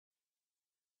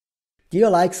Do you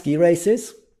like ski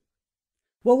races?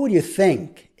 What would you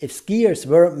think if skiers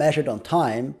weren't measured on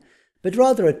time, but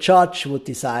rather a judge would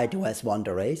decide who has won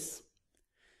the race?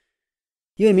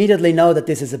 You immediately know that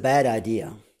this is a bad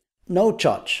idea. No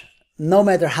judge, no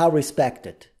matter how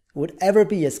respected, would ever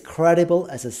be as credible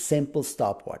as a simple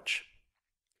stopwatch.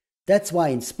 That's why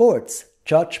in sports,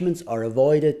 judgments are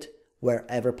avoided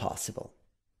wherever possible.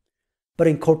 But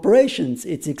in corporations,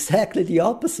 it's exactly the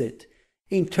opposite.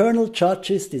 Internal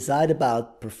judges decide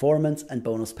about performance and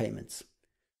bonus payments.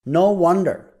 No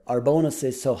wonder our bonus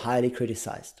is so highly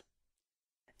criticized.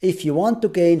 If you want to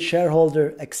gain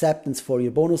shareholder acceptance for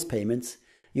your bonus payments,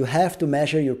 you have to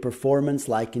measure your performance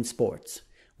like in sports,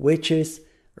 which is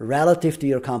relative to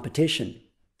your competition.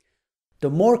 The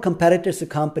more competitors a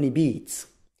company beats,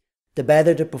 the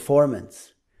better the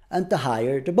performance and the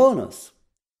higher the bonus.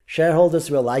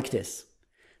 Shareholders will like this.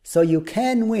 So you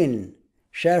can win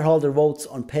shareholder votes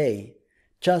on pay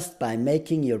just by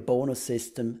making your bonus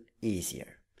system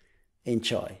easier.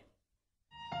 Enjoy.